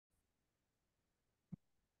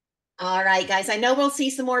All right, guys. I know we'll see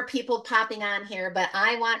some more people popping on here, but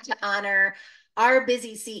I want to honor our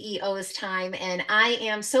busy CEO's time. And I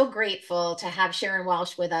am so grateful to have Sharron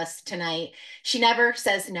Walsh with us tonight. She never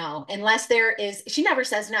says no, unless she never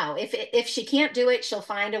says no. If she can't do it, she'll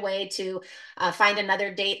find a way to find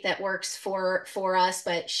another date that works for us.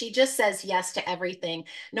 But she just says yes to everything,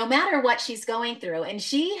 no matter what she's going through. And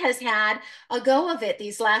she has had a go of it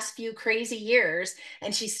these last few crazy years,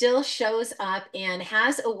 and she still shows up and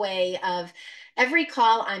has a way of every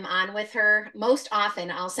call I'm on with her, most often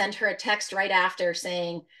I'll send her a text right after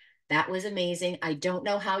saying, that was amazing. I don't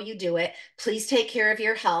know how you do it. Please take care of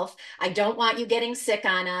your health. I don't want you getting sick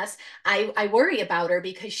on us. I worry about her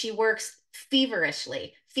because she works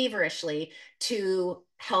feverishly to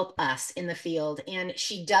help us in the field. And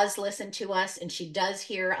she does listen to us and she does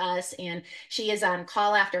hear us. And she is on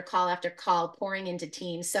call after call after call, pouring into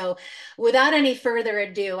teams. So without any further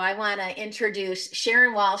ado, I want to introduce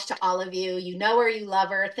Sharron Walsh to all of you. You know her, you love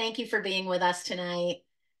her. Thank you for being with us tonight.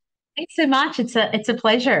 Thanks so much. It's a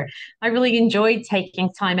pleasure. I really enjoyed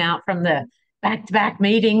taking time out from the back-to-back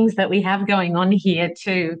meetings that we have going on here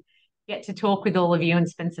to get to talk with all of you and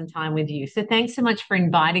spend some time with you. So thanks so much for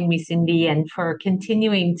inviting me, Cindy, and for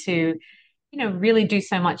continuing to, really do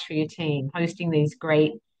so much for your team, hosting these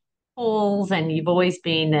great calls. And you've always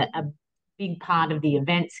been a big part of the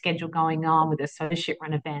event schedule going on with associate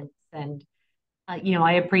run events. And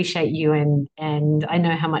I appreciate you and I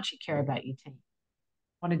know how much you care about your team.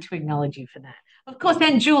 Wanted to acknowledge you for that. Of course,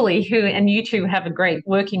 and Julie, who and you two have a great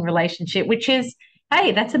working relationship, which is,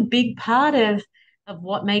 hey, that's a big part of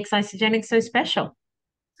what makes Isogenic so special.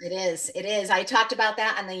 It is. It is. I talked about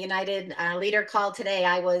that on the United Leader call today.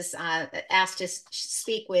 I was asked to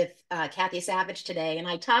speak with Kathy Savage today, and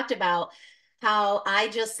I talked about how I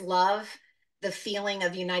just love the feeling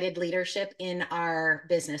of united leadership in our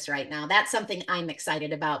business right now. That's something I'm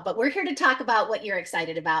excited about. But we're here to talk about what you're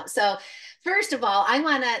excited about. So, first of all, I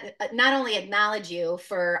want to not only acknowledge you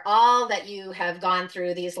for all that you have gone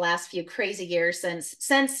through these last few crazy years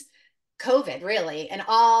since COVID, really, and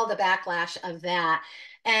all the backlash of that.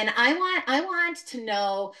 And I want to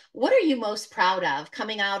know, what are you most proud of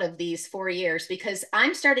coming out of these 4 years? Because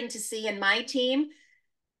I'm starting to see in my team,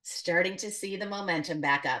 starting to see the momentum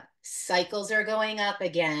back up. Cycles are going up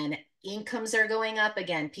again. Incomes are going up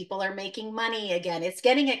again. People are making money again. It's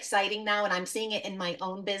getting exciting now, and I'm seeing it in my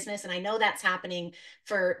own business. And I know that's happening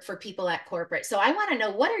for people at corporate. So I want to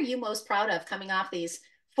know, what are you most proud of coming off these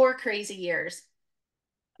 4 crazy years?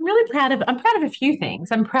 I'm proud of a few things.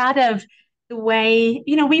 I'm proud of the way,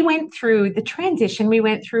 we went through the transition we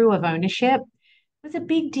went through of ownership. It was a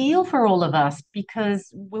big deal for all of us because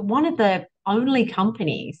we're one of the only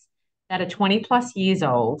companies that are 20 plus years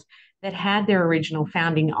old that had their original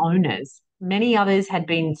founding owners. Many others had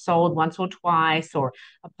been sold once or twice or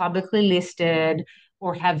are publicly listed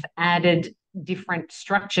or have added different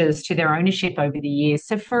structures to their ownership over the years.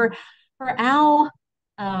 So for our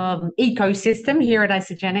ecosystem here at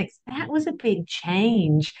Isogenics, that was a big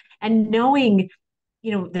change. And knowing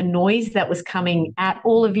the noise that was coming at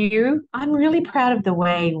all of you. I'm really proud of the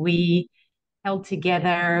way we held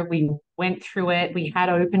together. We went through it. We had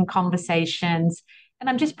open conversations. And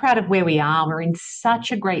I'm just proud of where we are. We're in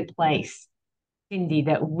such a great place, Cindy,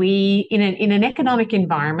 that in an economic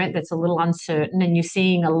environment that's a little uncertain, and you're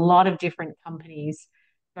seeing a lot of different companies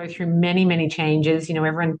go through many, many changes.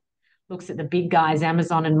 Everyone looks at the big guys,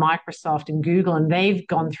 Amazon and Microsoft and Google, and they've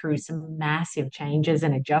gone through some massive changes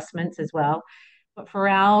and adjustments as well. But for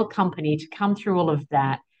our company to come through all of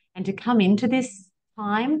that and to come into this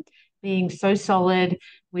time being so solid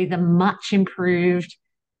with a much improved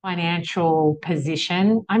financial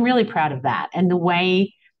position, I'm really proud of that. And the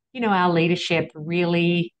way, our leadership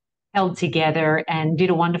really held together and did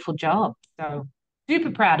a wonderful job. So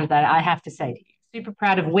super proud of that, I have to say to you. Super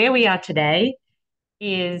proud of where we are today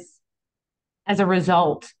is as a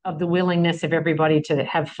result of the willingness of everybody to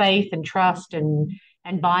have faith and trust and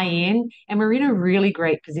buy in. And we're in a really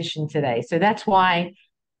great position today. So that's why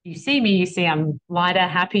you see I'm lighter,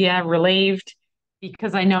 happier, relieved,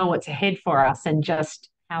 because I know what's ahead for us and just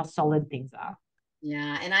how solid things are.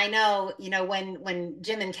 Yeah, and I know, when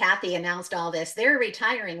Jim and Kathy announced all this, their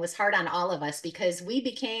retiring was hard on all of us because we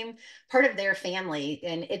became part of their family,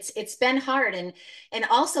 and it's been hard, and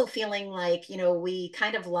also feeling like, we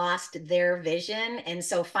kind of lost their vision, and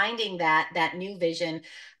so finding that new vision.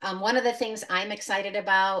 One of the things I'm excited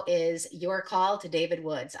about is your call to David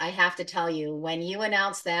Woods. I have to tell you, when you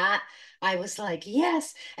announced that, I was like,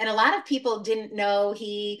 yes. And a lot of people didn't know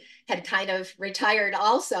he had kind of retired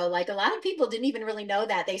also. Like, a lot of people didn't even really know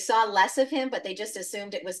that. They saw less of him, but they just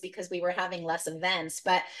assumed it was because we were having less events.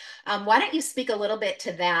 But why don't you speak a little bit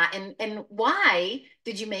to that, and why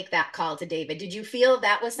did you make that call to David? Did you feel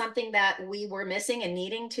that was something that we were missing and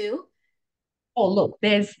needing too? Oh, look,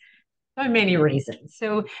 there's so many reasons.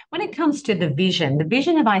 So when it comes to the vision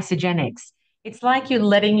of Isogenics, it's like you're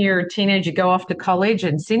letting your teenager go off to college,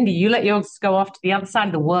 and Cindy, you let yours go off to the other side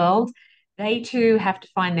of the world. They too have to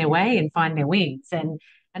find their way and find their wings. And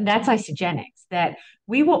that's Isogenics. That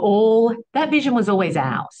we were all that vision was always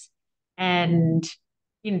ours. And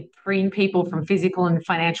freeing people from physical and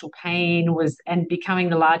financial pain was and becoming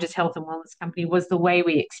the largest health and wellness company was the way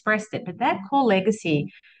we expressed it. But that core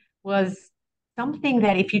legacy was something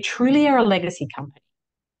that if you truly are a legacy company,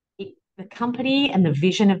 the company and the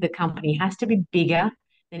vision of the company has to be bigger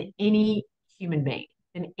than any human being,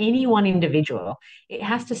 than any one individual. It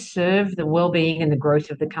has to serve the well-being and the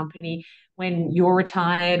growth of the company when you're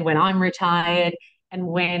retired, when I'm retired, and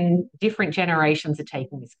when different generations are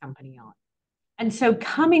taking this company on. And so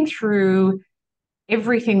coming through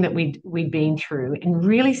everything that we'd been through and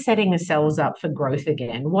really setting ourselves up for growth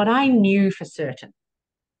again, what I knew for certain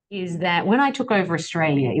is that when I took over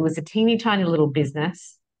Australia, it was a teeny tiny little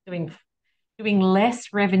business doing less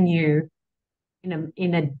revenue in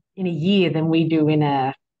a year than we do in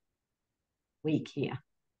a week here.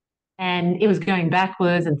 And it was going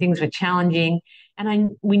backwards and things were challenging.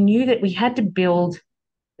 And we knew that we had to build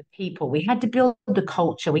the people, we had to build the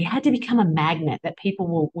culture, we had to become a magnet that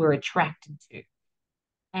people were attracted to.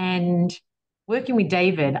 And working with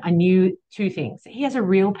David, I knew two things. He has a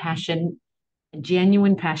real passion, a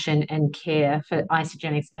genuine passion and care for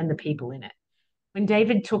Isogenics and the people in it. When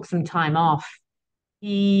David took some time off,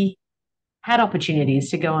 he had opportunities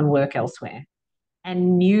to go and work elsewhere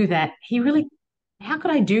and knew that how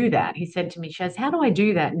could I do that? He said to me, Shaz, how do I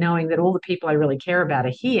do that knowing that all the people I really care about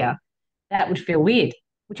are here? That would feel weird,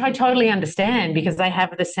 which I totally understand because I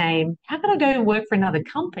have the same. How could I go and work for another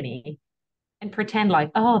company and pretend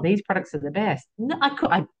like, oh, these products are the best? No,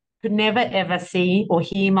 I could never ever see or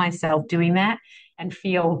hear myself doing that and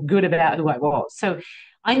feel good about who I was. So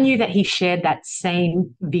I knew that he shared that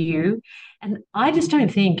same view. And I just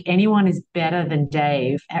don't think anyone is better than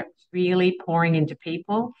Dave at really pouring into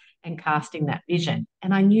people and casting that vision.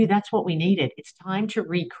 And I knew that's what we needed. It's time to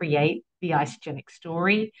recreate the isogenic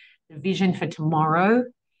story, the vision for tomorrow,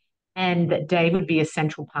 and that Dave would be a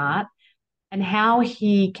central part. And how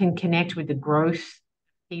he can connect with the growth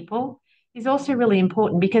people is also really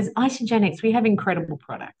important because isogenics, we have incredible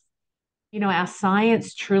products. Our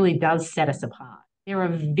science truly does set us apart. There are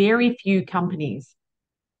very few companies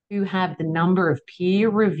who have the number of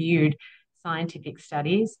peer-reviewed scientific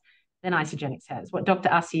studies than Isogenics has. What Dr.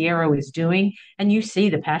 Asiero is doing, and you see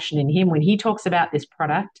the passion in him when he talks about this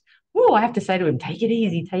product. Oh, I have to say to him, take it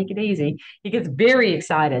easy, take it easy. He gets very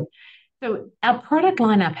excited. So our product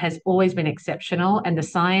lineup has always been exceptional, and the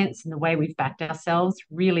science and the way we've backed ourselves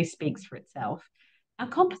really speaks for itself. Our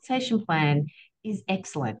compensation plan is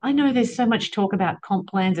excellent. I know there's so much talk about comp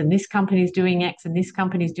plans and this company's doing X and this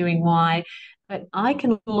company's doing Y, but I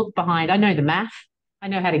can look behind, I know the math, I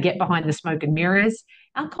know how to get behind the smoke and mirrors.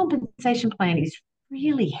 Our compensation plan is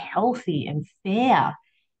really healthy and fair.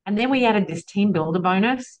 And then we added this team builder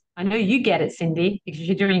bonus. I know you get it, Cindy, because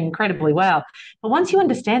you're doing incredibly well. But once you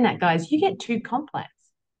understand that, guys, you get two comp plans.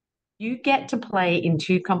 You get to play in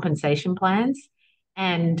two compensation plans,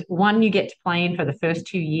 and one you get to play in for the first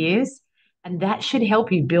 2 years. And that should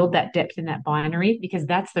help you build that depth in that binary because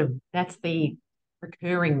that's the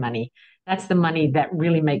recurring money. That's the money that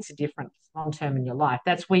really makes a difference long term in your life.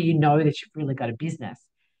 That's where you know that you've really got a business.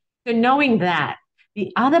 So knowing that,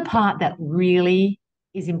 the other part that really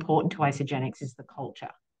is important to Isogenics is the culture.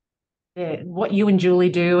 What you and Julie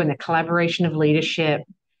do and the collaboration of leadership,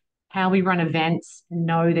 how we run events,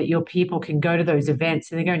 know that your people can go to those events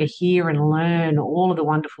and they're going to hear and learn all of the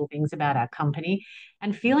wonderful things about our company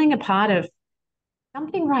and feeling a part of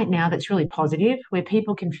something right now that's really positive where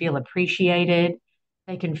people can feel appreciated,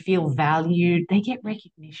 they can feel valued, they get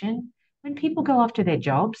recognition. When people go off to their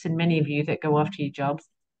jobs, and many of you that go off to your jobs,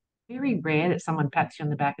 very rare that someone pats you on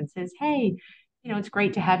the back and says, hey, it's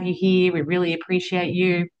great to have you here. We really appreciate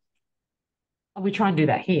you. We try and do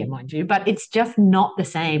that here, mind you, but it's just not the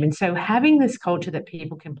same. And so having this culture that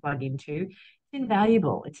people can plug into is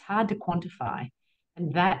invaluable. It's hard to quantify.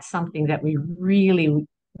 And that's something that we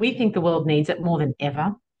think the world needs it more than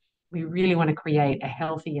ever. We really want to create a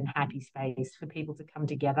healthy and happy space for people to come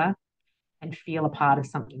together and feel a part of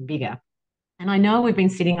something bigger. And I know we've been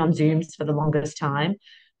sitting on Zooms for the longest time.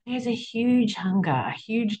 There's a huge hunger, a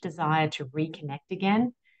huge desire to reconnect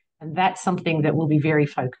again. And that's something that we'll be very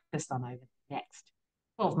focused on over the next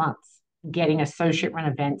 12 months. getting associate run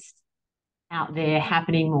events out there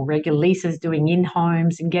happening more regular, Lisa's doing in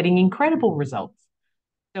homes and getting incredible results.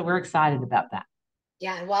 So we're excited about that.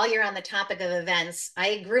 Yeah, and while you're on the topic of events,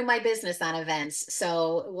 I grew my business on events.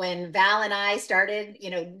 So when Val and I started,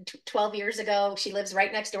 12 years ago, she lives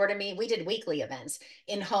right next door to me. We did weekly events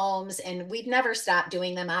in homes, and we've never stopped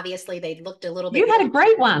doing them. Obviously, they looked a little You bit had a different.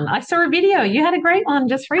 great one. I saw a video. You had a great one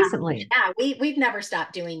just recently. Yeah, we've never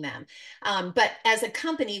stopped doing them. But as a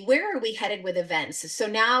company, where are we headed with events? So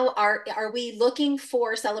now are we looking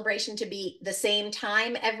for celebration to be the same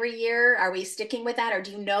time every year? Are we sticking with that, or do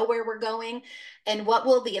you know where we're going? And what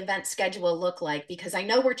will the event schedule look like? Because I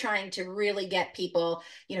know we're trying to really get people,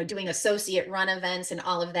 doing associate run events and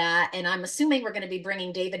all of that. And I'm assuming we're going to be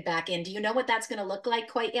bringing David back in. Do you know what that's going to look like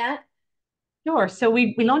quite yet? Sure. So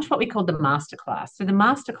we launched what we called the masterclass. So the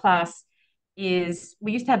masterclass is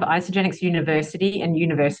we used to have Isogenics University and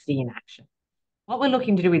University in Action. What we're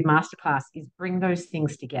looking to do with masterclass is bring those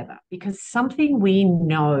things together because something we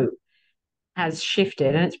know has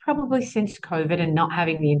shifted, and it's probably since COVID and not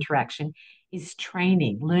having the interaction, is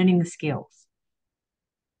training, learning the skills.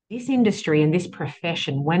 This industry and this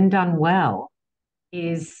profession, when done well,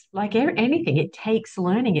 is like anything. It takes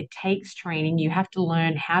learning, it takes training. You have to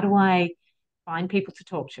learn, how do I find people to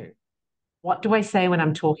talk to? What do I say when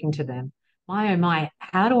I'm talking to them? My, oh my,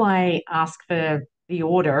 how do I ask for the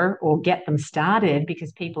order or get them started?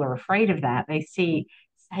 Because people are afraid of that. They see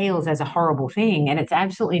sales as a horrible thing, and it's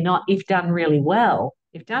absolutely not if done really well.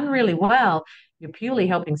 If done really well, you're purely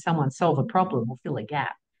helping someone solve a problem or fill a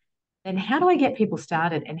gap. Then how do I get people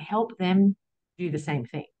started and help them do the same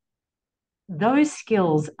thing? Those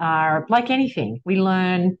skills are like anything. We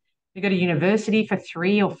go to university for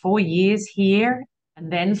 3 or 4 years here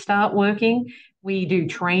and then start working. We do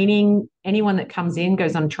training. Anyone that comes in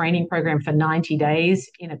goes on a training program for 90 days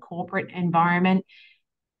in a corporate environment.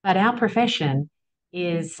 But our profession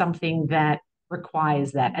is something that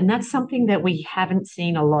requires that. And that's something that we haven't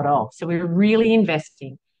seen a lot of. So we're really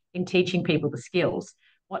investing in teaching people the skills,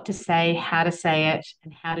 what to say, how to say it,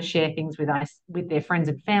 and how to share things with us, with their friends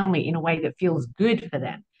and family in a way that feels good for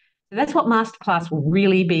them. So that's what Masterclass will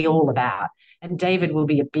really be all about. And David will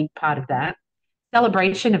be a big part of that.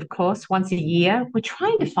 Celebration, of course, once a year. We're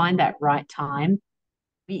trying to find that right time.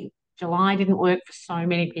 July didn't work for so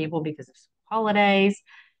many people because of holidays,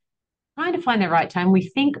 trying to find the right time. We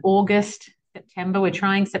think August, September. We're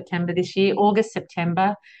trying September this year. August,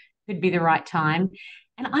 September could be the right time.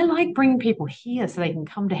 And I like bringing people here so they can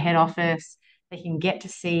come to head office. They can get to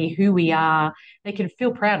see who we are. They can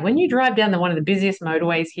feel proud. When you drive down one of the busiest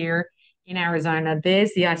motorways here in Arizona,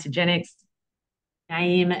 there's the Isogenics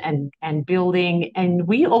name and building, and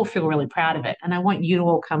we all feel really proud of it. And I want you to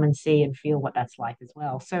all come and see and feel what that's like as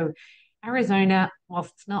well. So Arizona,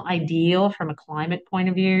 whilst it's not ideal from a climate point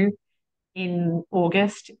of view, in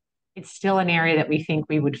August, it's still an area that we think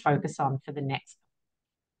we would focus on for the next.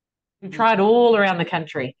 We've tried all around the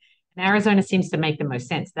country, and Arizona seems to make the most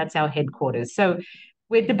sense. That's our headquarters. So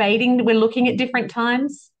we're looking at different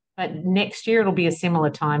times, but next year it'll be a similar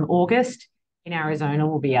time. August in Arizona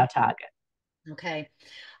will be our target. Okay,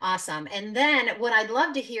 awesome. And then what I'd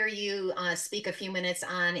love to hear you speak a few minutes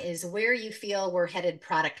on is where you feel we're headed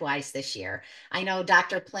product-wise this year. I know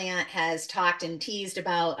Dr. Plant has talked and teased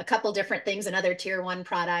about a couple different things, another tier one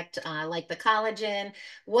product like the collagen.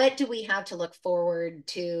 What do we have to look forward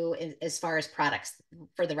to as far as products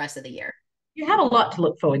for the rest of the year? You have a lot to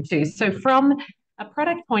look forward to. So, from a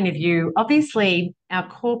product point of view, obviously, our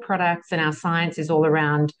core products and our science is all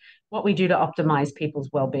around what we do to optimize people's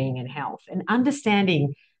well-being and health, and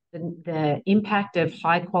understanding the impact of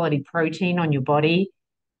high quality protein on your body,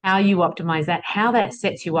 how you optimize that, how that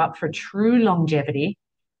sets you up for true longevity.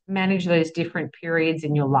 Manage those different periods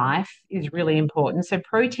in your life is really important. So,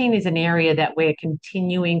 protein is an area that we're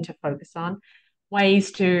continuing to focus on,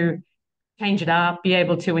 ways to change it up, be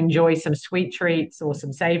able to enjoy some sweet treats or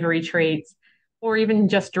some savory treats, or even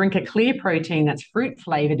just drink a clear protein that's fruit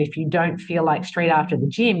flavored if you don't feel like straight after the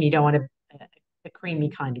gym, you don't want a creamy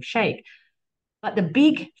kind of shake. But the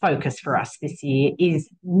big focus for us this year is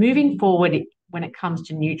moving forward when it comes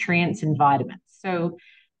to nutrients and vitamins. So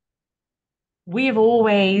we have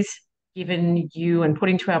always given you and put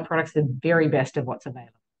into our products the very best of what's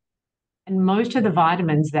available. And most of the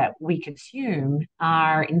vitamins that we consume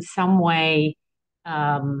are in some way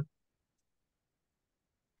um,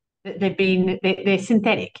 they're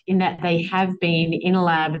synthetic in that they have been in a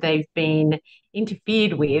lab, they've been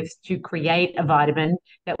interfered with to create a vitamin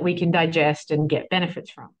that we can digest and get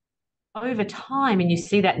benefits from. Over time, and you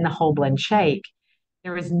see that in the whole blend shake,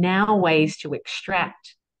 there is now ways to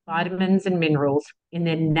extract vitamins and minerals in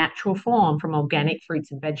their natural form from organic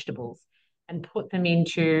fruits and vegetables and put them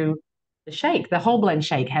into the shake. The whole blend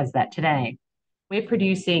shake has that today. We're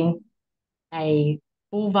producing a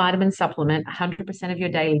full vitamin supplement, 100% of your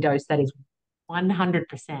daily dose that is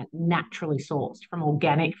 100% naturally sourced from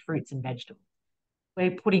organic fruits and vegetables.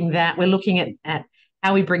 We're putting that, we're looking at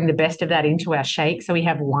how we bring the best of that into our shake. So we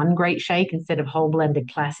have one great shake instead of whole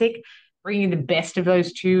blended classic, bringing the best of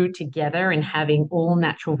those two together and having all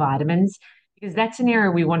natural vitamins, because that's an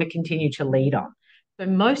area we want to continue to lead on. So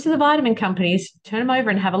most of the vitamin companies, turn them over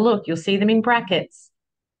and have a look. You'll see them in brackets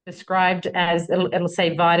described as it'll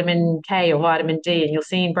say vitamin K or vitamin D, and you'll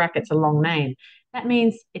see in brackets a long name. That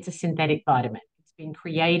means it's a synthetic vitamin. It's been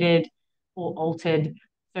created or altered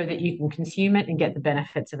so that you can consume it and get the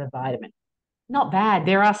benefits of a vitamin. Not bad.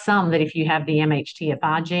 There are some that if you have the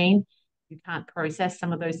MHTFR gene, you can't process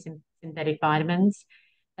some of those synthetic vitamins.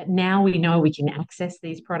 But now we know we can access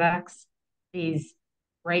these products, these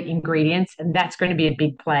great ingredients, and that's going to be a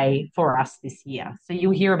big play for us this year. So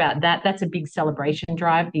you'll hear about that. That's a big celebration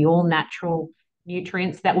drive, the all natural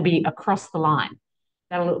nutrients that will be across the line.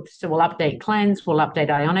 So we'll update cleanse, we'll update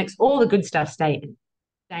ionics, all the good stuff staying.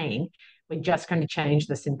 We're just going to change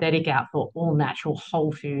the synthetic out for all natural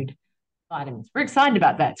whole food vitamins. We're excited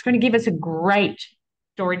about that. It's going to give us a great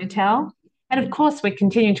story to tell. And of course, we're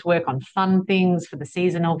continuing to work on fun things for the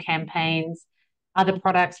seasonal campaigns. Other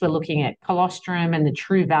products, we're looking at colostrum and the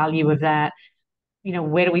true value of that. You know,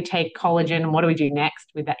 where do we take collagen and what do we do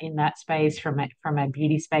next with that in that space from a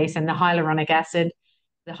beauty space? And the hyaluronic acid,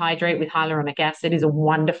 the hydrate with hyaluronic acid is a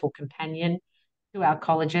wonderful companion to our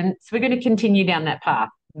collagen. So we're going to continue down that path.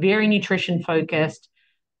 Very nutrition focused,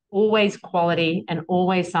 always quality, and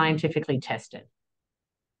always scientifically tested.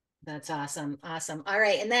 That's awesome. Awesome. All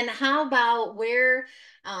right. And then how about where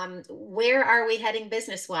are we heading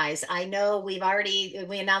business wise? I know we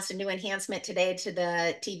announced a new enhancement today to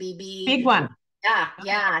the TBB. Big one. Yeah,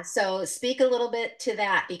 yeah. So speak a little bit to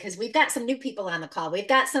that because we've got some new people on the call. We've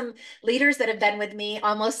got some leaders that have been with me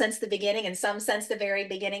almost since the beginning and some since the very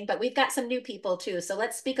beginning, but we've got some new people too. So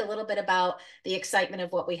let's speak a little bit about the excitement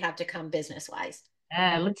of what we have to come business wise.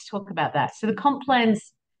 Let's talk about that. So the comp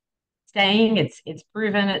plan's staying. It's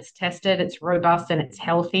proven, it's tested, it's robust, and it's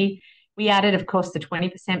healthy. We added, of course, the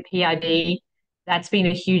 20% PID. That's been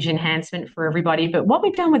a huge enhancement for everybody. But what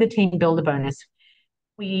we've done with the team builder bonus,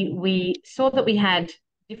 we saw that we had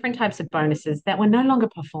different types of bonuses that were no longer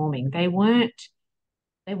performing. They weren't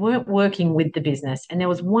working with the business. And there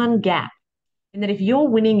was one gap in that if you're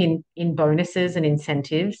winning in bonuses and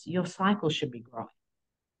incentives, your cycle should be growing.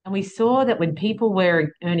 And we saw that when people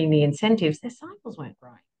were earning the incentives, their cycles weren't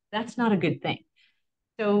growing. That's not a good thing.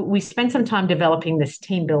 So we spent some time developing this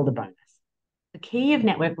team builder bonus. The key of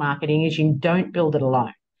network marketing is you don't build it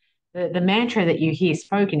alone. The mantra that you hear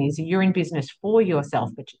spoken is you're in business for yourself,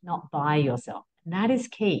 but not by yourself. And that is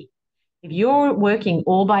key. If you're working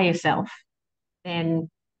all by yourself, then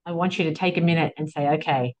I want you to take a minute and say,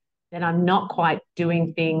 okay, then I'm not quite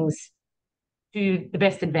doing things to the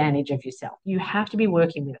best advantage of yourself. You have to be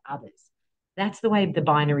working with others. That's the way the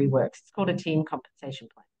binary works. It's called a team compensation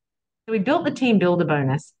plan. So we built the team builder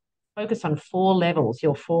bonus, focused on 4 levels,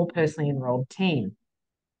 your 4 personally enrolled team.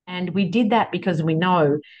 And we did that because we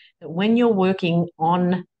know that when you're working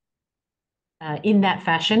on in that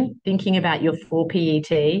fashion, thinking about your 4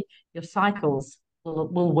 PET, your cycles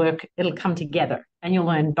will work, it'll come together and you'll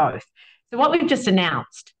learn both. So what we've just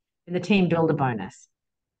announced in the team builder bonus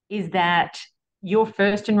is that your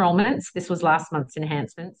first enrollments, this was last month's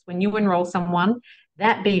enhancements, when you enroll someone,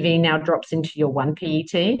 that BV now drops into your 1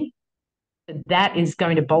 PET. That is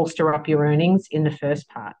going to bolster up your earnings in the first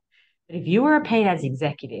part. But if you were a paid as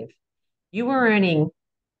executive, you were earning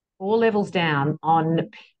 4 levels down on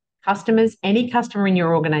customers, any customer in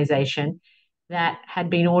your organization that had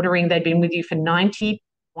been ordering, they'd been with you for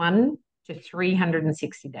 91 to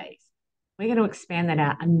 360 days. We're going to expand that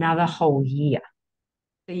out another whole year.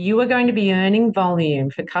 So you are going to be earning volume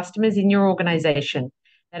for customers in your organization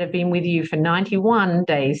that have been with you for 91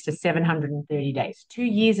 days to 730 days, 2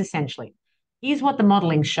 years essentially. Here's what the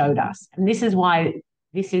modeling showed us, and this is why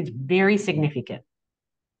this is very significant.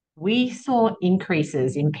 We saw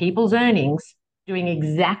increases in people's earnings doing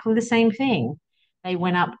exactly the same thing. They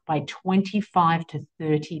went up by 25 to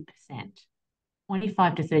 30%.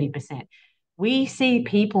 25 to 30%. We see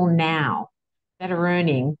people now that are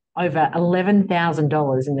earning over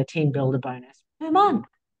 $11,000 in the team builder bonus per month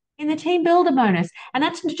in the team builder bonus. And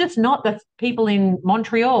that's just not the people in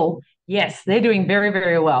Montreal. Yes, they're doing very,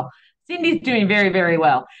 very well. Cindy's doing very, very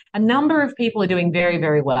well. A number of people are doing very,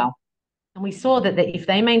 very well. And we saw that if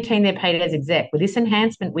they maintain their paid as exec, with this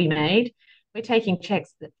enhancement we made, we're taking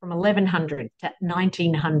checks from 1,100 to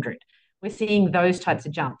 1,900. We're seeing those types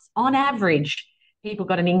of jumps. On average, people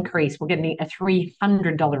got an increase. We're getting a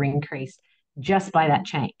 $300 increase just by that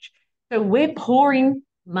change. So we're pouring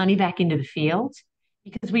money back into the field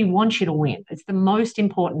because we want you to win. It's the most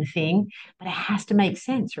important thing, but it has to make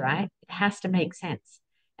sense, right? It has to make sense.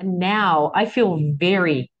 And now I feel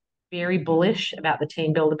very, very bullish about the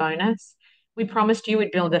team builder bonus. We promised you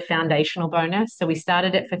we'd build a foundational bonus. So we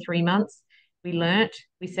started it for 3 months. We learnt,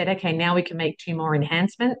 we said, okay, now we can make two more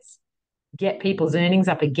enhancements, get people's earnings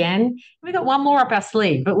up again. We got one more up our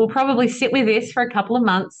sleeve, but we'll probably sit with this for a couple of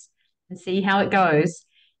months and see how it goes.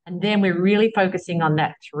 And then we're really focusing on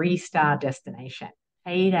that 3-star destination.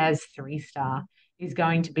 Paid as 3-star is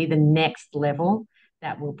going to be the next level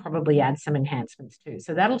that will probably add some enhancements too.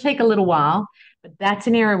 So that'll take a little while, but that's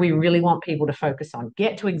an area we really want people to focus on.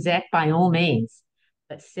 Get to exec by all means,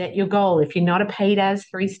 but set your goal. If you're not a paid as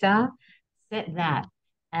 3-star, set that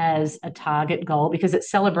as a target goal because at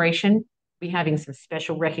celebration, be having some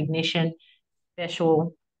special recognition,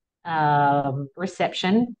 special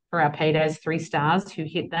reception for our paid as 3 stars who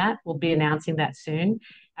hit that. We'll be announcing that soon.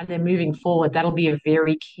 And then moving forward, that'll be a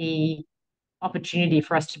very key opportunity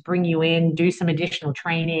for us to bring you in, do some additional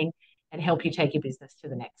training, and help you take your business to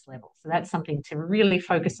the next level. So that's something to really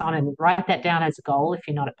focus on and write that down as a goal if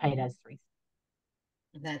you're not at paid as 3.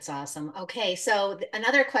 That's awesome. Okay, so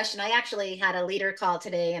another question. I actually had a leader call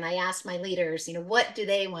today, and I asked my leaders, what do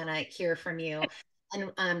they want to hear from you?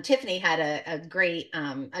 And Tiffany had a great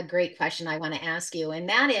question I want to ask you, and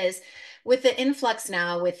that is, with the influx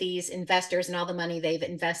now with these investors and all the money they've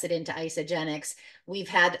invested into Isogenics, we've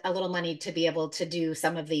had a little money to be able to do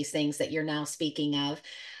some of these things that you're now speaking of.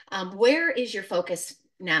 Where is your focus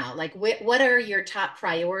now? Like, what are your top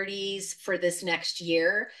priorities for this next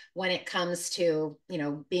year when it comes to,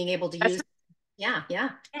 being able to use? Yeah,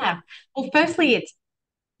 yeah, yeah. Yeah. Well, firstly, it's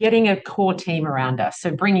getting a core team around us.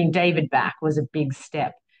 So bringing David back was a big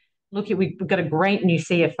step. Look, we've got a great new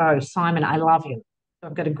CFO, Simon. I love him. So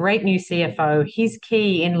I've got a great new CFO. He's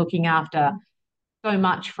key in looking after so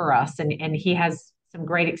much for us, and he has some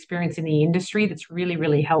great experience in the industry that's really,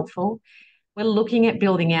 really helpful. We're looking at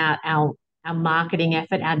building out our marketing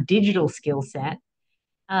effort, our digital skill set,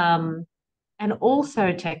 um, and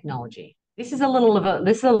also technology. This is a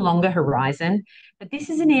longer horizon, but this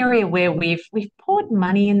is an area where we've poured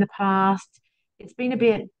money in the past. It's been a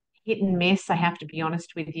bit hit and miss, I have to be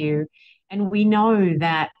honest with you. And we know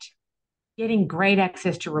that getting great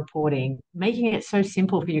access to reporting, making it so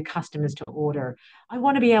simple for your customers to order. I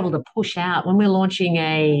want to be able to push out when we're launching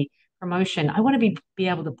a promotion. I want to be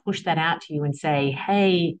able to push that out to you and say,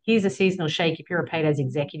 hey, here's a seasonal shake. If you're a paid as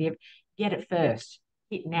executive, get it first.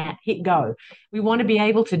 Hit go. We want to be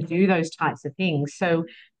able to do those types of things. So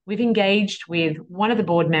we've engaged with one of the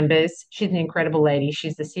board members. She's an incredible lady.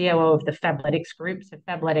 She's the COO of the Fabletics group. So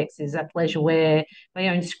Fabletics is a pleasure wear. They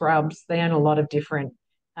own scrubs. They own a lot of different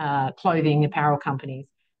clothing apparel companies.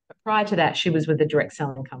 But prior to that, she was with a direct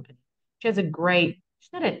selling company. She's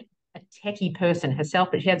not a techie person herself,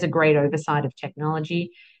 but she has a great oversight of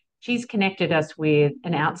technology. She's connected us with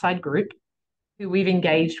an outside group who we've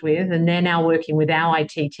engaged with, and they're now working with our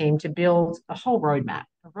IT team to build a roadmap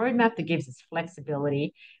that gives us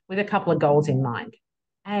flexibility with a couple of goals in mind.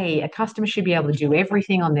 A customer should be able to do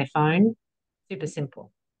everything on their phone, super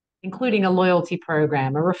simple, including a loyalty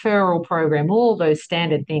program, a referral program, all those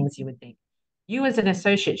standard things you would think. You, as an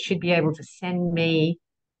associate, should be able to send me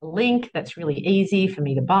a link that's really easy for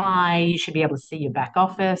me to buy. You should be able to see your back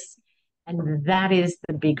office. And that is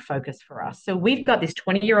the big focus for us. So we've got this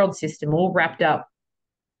 20-year-old system all wrapped up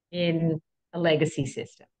in a legacy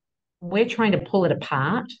system. We're trying to pull it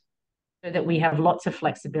apart so that we have lots of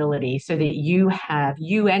flexibility so that you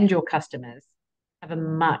and your customers have a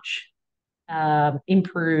much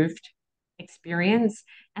improved experience.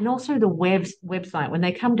 And also the website, when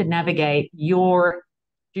they come to navigate your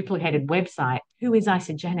duplicated website, who is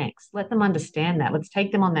Isogenics? Let them understand that. Let's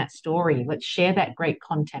take them on that story. Let's share that great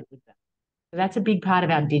content with them. So that's a big part of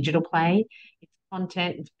our digital play. It's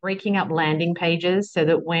content, it's breaking up landing pages so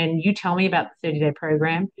that when you tell me about the 30-day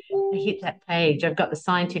program, I hit that page. I've got the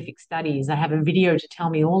scientific studies. I have a video to tell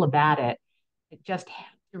me all about it. It just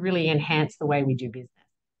to really enhance the way we do business.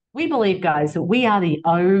 We believe, guys, that we are the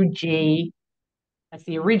OG. That's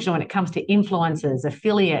the original when it comes to influencers,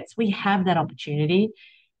 affiliates. We have that opportunity.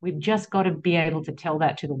 We've just got to be able to tell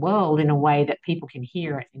that to the world in a way that people can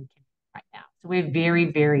hear it and can right now. So we're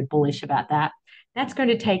very, very bullish about that. That's going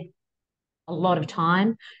to take a lot of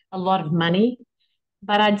time, a lot of money,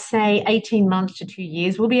 but I'd say 18 months to 2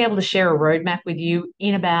 years. We'll be able to share a roadmap with you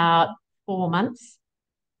in about 4 months.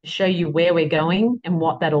 show you where we're going and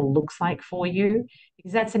what that all looks like for you,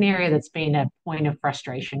 because that's an area that's been a point of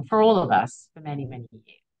frustration for all of us for many, many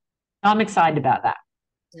years. I'm excited about that.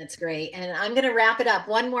 That's great. And I'm going to wrap it up.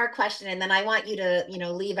 One more question, and then I want you to,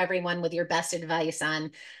 leave everyone with your best advice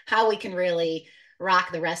on how we can really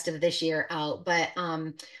rock the rest of this year out. But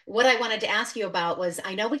what I wanted to ask you about was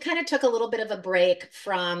I know we kind of took a little bit of a break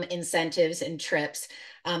from incentives and trips,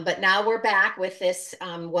 but now we're back with this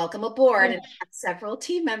welcome aboard. And we have several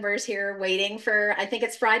team members here waiting for, I think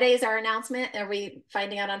it's Friday is our announcement. Are we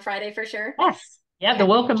finding out on Friday for sure? Yes. Yeah, the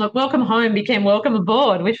Okay. welcome home became welcome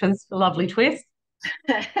aboard, which was a lovely twist.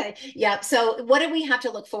 Yeah. So what do we have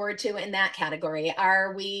to look forward to in that category?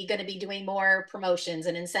 Are we going to be doing more promotions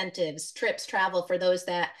and incentives, trips, travel for those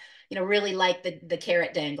that, really like the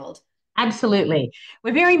carrot dangled? Absolutely.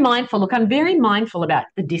 We're very mindful. Look, I'm very mindful about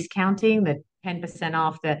the discounting, the 10%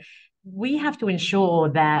 off. We have to ensure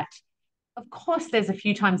that, of course, there's a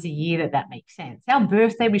few times a year that that makes sense. Our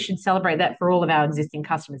birthday, we should celebrate that for all of our existing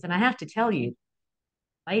customers. And I have to tell you,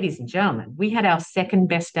 ladies and gentlemen, we had our second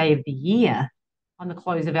best day of the year on the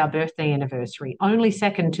close of our birthday anniversary, only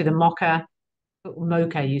second to the mocha,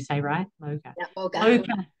 you say, right? Mocha. Yeah. Oh, God.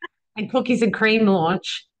 Mocha and cookies and cream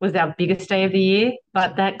launch was our biggest day of the year.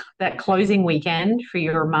 But that closing weekend for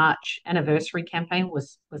your March anniversary campaign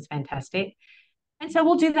was fantastic. And so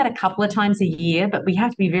we'll do that a couple of times a year, but we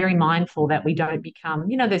have to be very mindful that we don't become,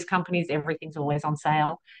 those companies, everything's always on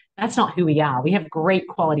sale. That's not who we are. We have great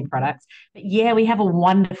quality products. But yeah, we have a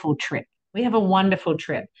wonderful trip. We have a wonderful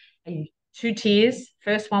trip. Two tiers.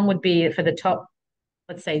 First one would be for the top,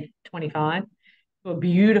 let's say 25, to a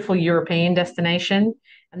beautiful European destination.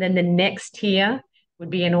 And then the next tier would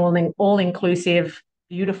be an all inclusive,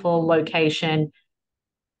 beautiful location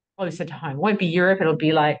closer to home. It won't be Europe, it'll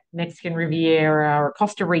be like Mexican Riviera or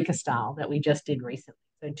Costa Rica style that we just did recently.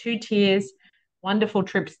 So two tiers, wonderful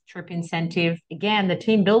trip incentive. Again, the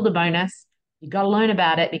team builder bonus. You got to learn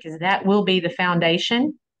about it because that will be the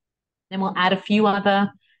foundation. Then we'll add a few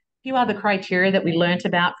other criteria that we learnt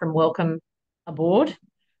about from Welcome Aboard.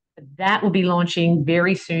 That will be launching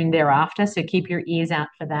very soon thereafter. So keep your ears out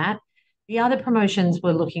for that. The other promotions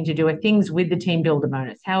we're looking to do are things with the team builder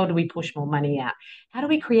bonus. How do we push more money out? How do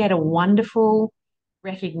we create a wonderful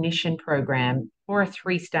recognition program for a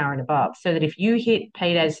 3-star and above so that if you hit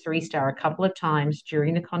paid as 3-star a couple of times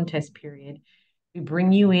during the contest period, we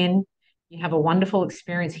bring you in, you have a wonderful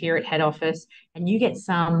experience here at head office, and you get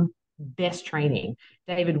some best training.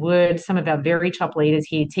 David Word, some of our very top leaders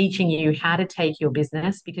here teaching you how to take your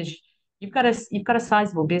business because you've got a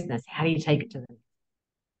sizable business. How do you take it to them?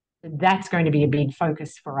 That's going to be a big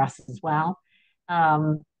focus for us as well.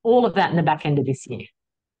 All of that in the back end of this year.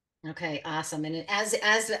 Okay, awesome. And as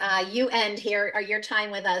you end here, or your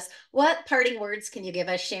time with us, what parting words can you give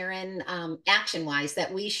us, Sharron, action wise,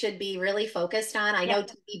 that we should be really focused on? I know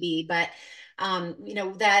Yeah. TBB, but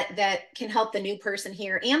that can help the new person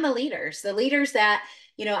here and the leaders that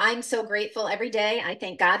I'm so grateful every day. I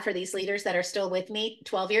thank God for these leaders that are still with me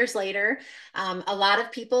 12 years later. A lot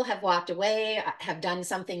of people have walked away, have done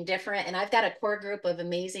something different, and I've got a core group of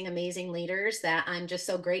amazing, amazing leaders that I'm just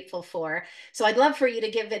so grateful for. So I'd love for you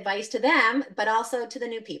to give advice to them, but also to the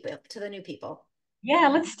new people. Yeah,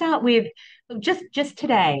 let's start with just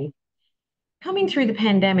today. Coming through the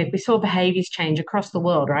pandemic, we saw behaviors change across the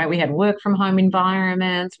world, right? We had work from home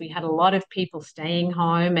environments, we had a lot of people staying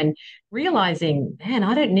home and realizing, man,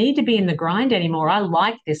 I don't need to be in the grind anymore. I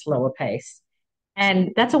like this lower pace.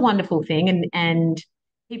 And that's a wonderful thing. And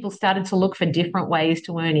people started to look for different ways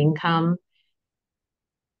to earn income.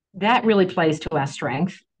 That really plays to our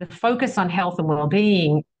strength. The focus on health and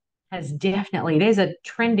well-being has definitely, there's a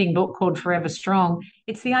trending book called Forever Strong.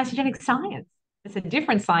 It's the isogenic science. It's a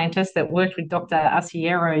different scientist that worked with Dr.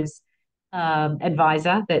 Asiero's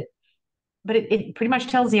advisor but it pretty much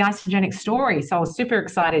tells the isogenic story. So I was super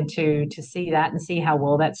excited to see that and see how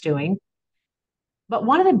well that's doing. But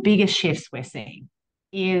one of the biggest shifts we're seeing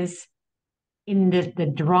is in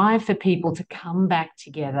the drive for people to come back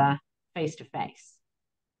together face to face,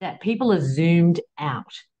 that people are zoomed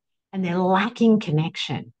out and they're lacking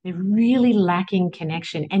connection. They're really lacking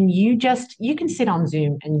connection. And you can sit on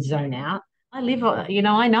Zoom and zone out. I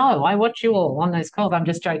know, I watch you all on those calls. I'm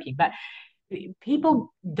just joking, but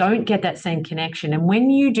people don't get that same connection. And when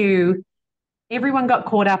you do, everyone got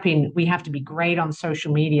caught up in we have to be great on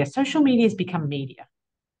social media. Social media has become media.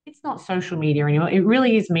 It's not social media anymore. It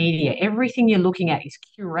really is media. Everything you're looking at is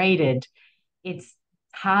curated, it's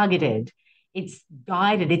targeted, it's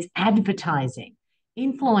guided, it's advertising.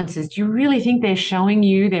 Influencers, do you really think they're showing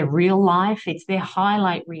you their real life? It's their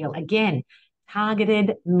highlight reel. Again,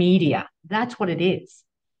 targeted media. That's what it is.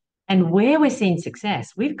 And where we're seeing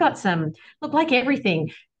success, we've got some, look, like everything,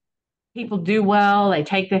 people do well, they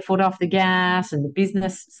take their foot off the gas and the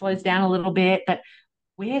business slows down a little bit. But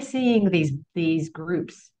we're seeing these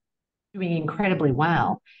groups doing incredibly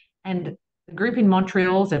well. And the group in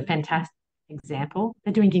Montreal is a fantastic example.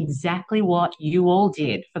 They're doing exactly what you all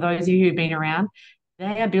did. For those of you who've been around,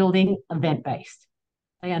 they are building event based.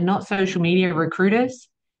 They are not social media recruiters.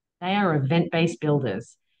 They are event-based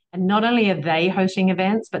builders. And not only are they hosting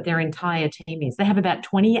events, but their entire team is. They have about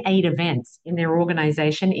 28 events in their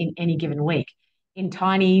organization in any given week, in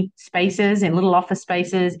tiny spaces, in little office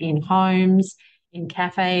spaces, in homes, in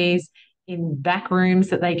cafes, in back rooms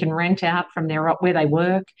that they can rent out from their where they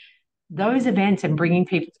work. Those events and bringing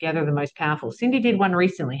people together are the most powerful. Cindy did one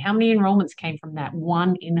recently. How many enrollments came from that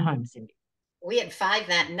one in-home, Cindy? We had 5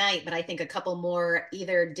 that night, but I think a couple more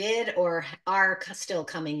either did or are still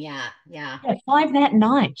coming. Yeah. Yeah. Yeah, five that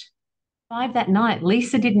night. Five that night.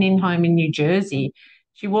 Lisa did an in-home in New Jersey.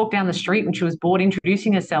 She walked down the street when she was bored,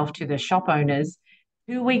 introducing herself to the shop owners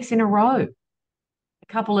 2 weeks in a row.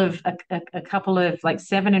 A couple of like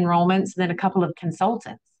 7 enrollments, then a couple of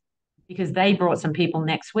consultants because they brought some people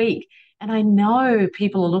next week. And I know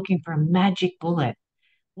people are looking for a magic bullet.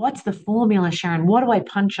 What's the formula, Sharron? What do I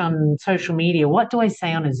punch on social media? What do I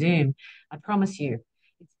say on a Zoom? I promise you,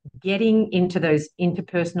 it's getting into those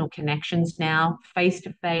interpersonal connections now, face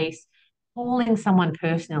to face, calling someone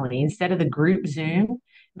personally instead of the group Zoom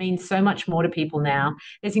means so much more to people now.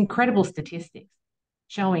 There's incredible statistics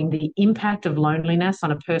showing the impact of loneliness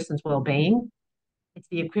on a person's well-being. It's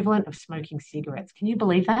the equivalent of smoking cigarettes. Can you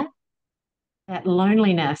believe that? That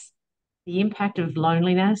loneliness, the impact of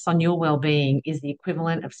loneliness on your well-being is the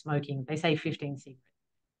equivalent of smoking, they say 15 cigarettes.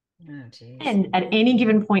 Oh, geez. And at any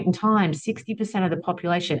given point in time, 60% of the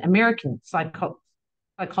population,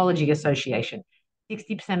 Psychology Association,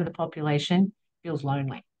 60% of the population feels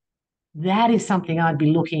lonely. That is something I'd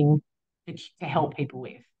be looking to help people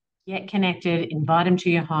with. Get connected, invite them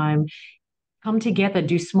to your home, come together,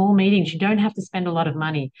 do small meetings. You don't have to spend a lot of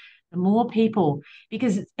money. The more people,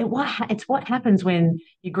 because it's what happens when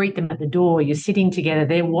you greet them at the door, you're sitting together,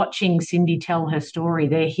 they're watching Cindy tell her story,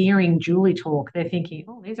 they're hearing Julie talk, they're thinking,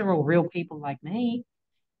 oh, these are all real people like me.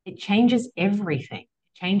 It changes everything.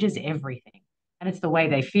 It changes everything. And it's the way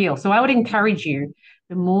they feel. So I would encourage you,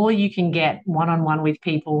 the more you can get one on one with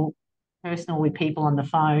people, personal with people on the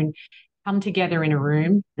phone, come together in a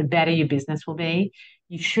room, the better your business will be.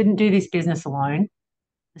 You shouldn't do this business alone.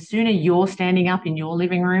 The sooner you're standing up in your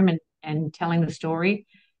living room and telling the story,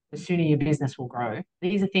 the sooner your business will grow.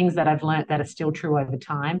 These are things that I've learned that are still true over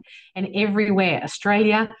time. And everywhere,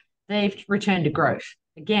 Australia, they've returned to growth.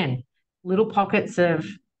 Again, little pockets of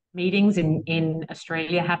meetings in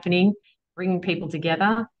Australia happening, bringing people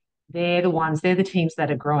together. They're the teams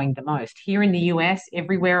that are growing the most. Here in the US,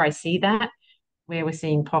 everywhere I see that, where we're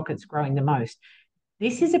seeing pockets growing the most.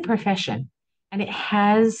 This is a profession and it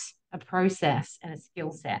has a process and a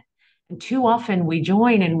skill set. And too often we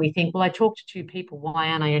join and we think, well, I talked to 2 people. Why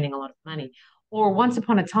aren't I earning a lot of money? Or once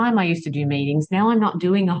upon a time, I used to do meetings. Now I'm not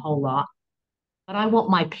doing a whole lot, but I want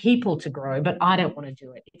my people to grow, but I don't want to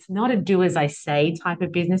do it. It's not a do as I say type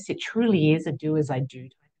of business. It truly is a do as I do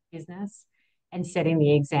type of business and setting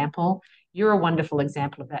the example. You're a wonderful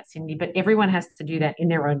example of that, Cindy, but everyone has to do that in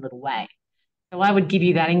their own little way. So I would give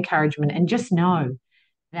you that encouragement and just know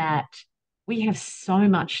that we have so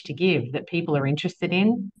much to give that people are interested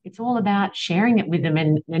in. It's all about sharing it with them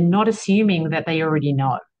and not assuming that they already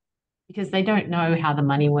know because they don't know how the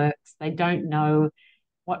money works. They don't know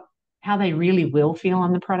what how they really will feel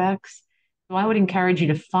on the products. So I would encourage you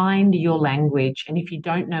to find your language. And if you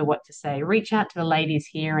don't know what to say, reach out to the ladies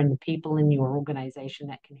here and the people in your organization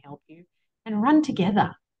that can help you and run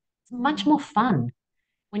together. It's much more fun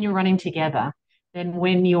when you're running together than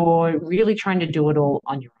when you're really trying to do it all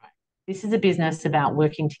on your own. This is a business about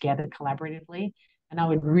working together collaboratively. And I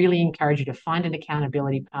would really encourage you to find an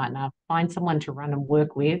accountability partner, find someone to run and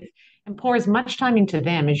work with, and pour as much time into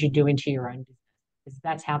them as you do into your own business, because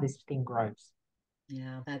that's how this thing grows.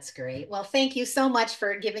 Yeah, that's great. Well, thank you so much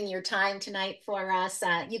for giving your time tonight for us.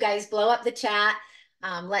 You guys blow up the chat.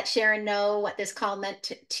 Let Sharron know what this call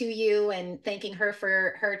meant to you and thanking her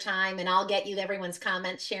for her time. And I'll get you everyone's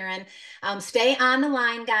comments, Sharron. Stay on the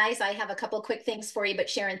line, guys. I have a couple quick things for you, but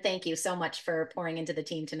Sharron, thank you so much for pouring into the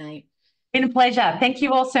team tonight. Been a pleasure. Thank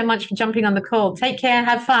you all so much for jumping on the call. Take care.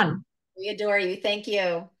 Have fun. We adore you. Thank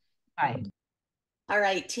you. Bye. All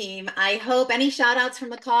right, team. I hope any shout outs from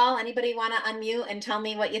the call. Anybody want to unmute and tell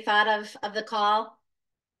me what you thought of the call?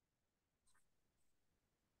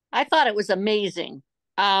 I thought it was amazing.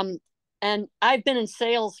 And I've been in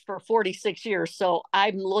sales for 46 years. So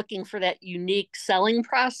I'm looking for that unique selling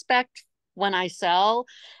prospect when I sell.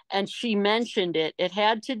 And she mentioned it. It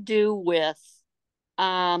had to do with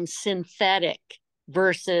synthetic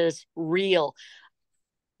versus real.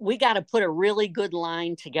 We got to put a really good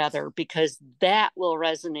line together because that will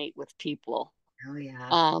resonate with people. Oh yeah.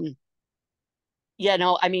 Um,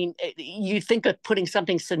 I mean, you think of putting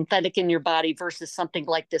something synthetic in your body versus something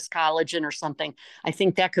like this collagen or something. I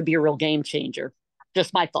think that could be a real game changer.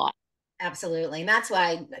 Just my thought. Absolutely. And that's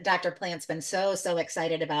why Dr. Plant's been so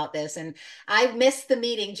excited about this. And I missed the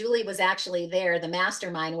meeting. Julie was actually there, the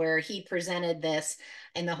mastermind where he presented this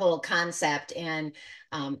and the whole concept. And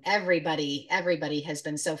everybody has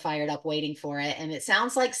been so fired up waiting for it. And it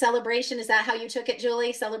sounds like celebration. Is that how you took it,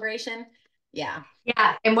 Julie? Celebration? Yeah.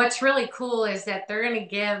 Yeah, and what's really cool is that they're going to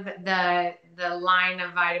give the line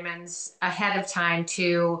of vitamins ahead of time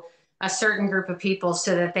to a certain group of people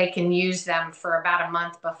so that they can use them for about a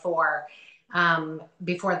month before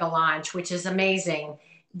the launch, which is amazing.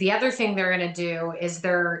 The other thing they're going to do is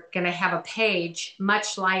they're going to have a page,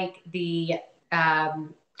 much like the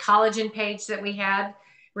collagen page that we had.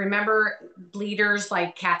 Remember, leaders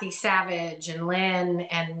like Kathy Savage and Lynn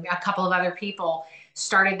and a couple of other people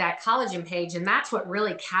started that collagen page, and that's what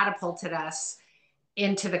really catapulted us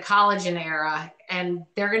into the collagen era. And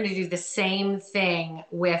they're going to do the same thing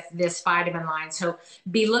with this vitamin line. So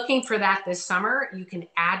be looking for that this summer. You can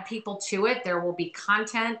add people to it. There will be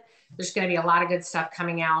content. There's going to be a lot of good stuff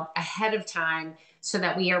coming out ahead of time so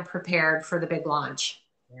that we are prepared for the big launch.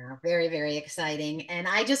 Yeah, very exciting. And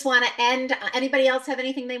I just want to end. Anybody else have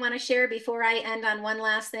anything they want to share before I end on one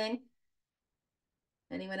last thing?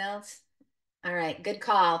 Anyone else? All right, good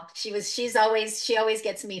call. She always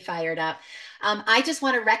gets me fired up. I just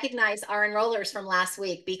want to recognize our enrollers from last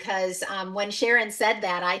week because when Sharron said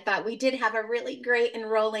that, I thought we did have a really great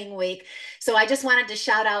enrolling week. So I just wanted to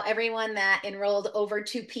shout out everyone that enrolled over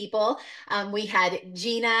 2 people. We had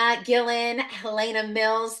Gina Gillen, Helena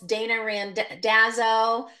Mills, Dana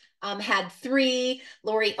Randazzo. Had 3,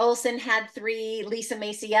 Lori Olson had 3, Lisa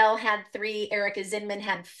Maciel had 3, Erica Zinman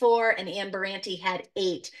had 4, and Ann Baranti had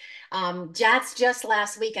 8. That's just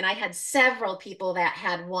last week, and I had several people that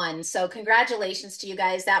had 1. So congratulations to you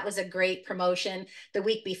guys. That was a great promotion. The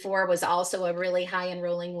week before was also a really high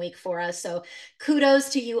enrolling week for us. So kudos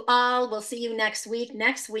to you all. We'll see you next week.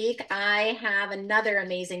 Next week, I have another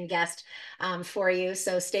amazing guest for you.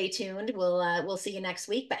 So stay tuned. We'll see you next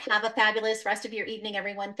week. But have a fabulous rest of your evening,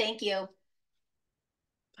 everyone. Thank you.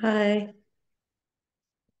 Bye.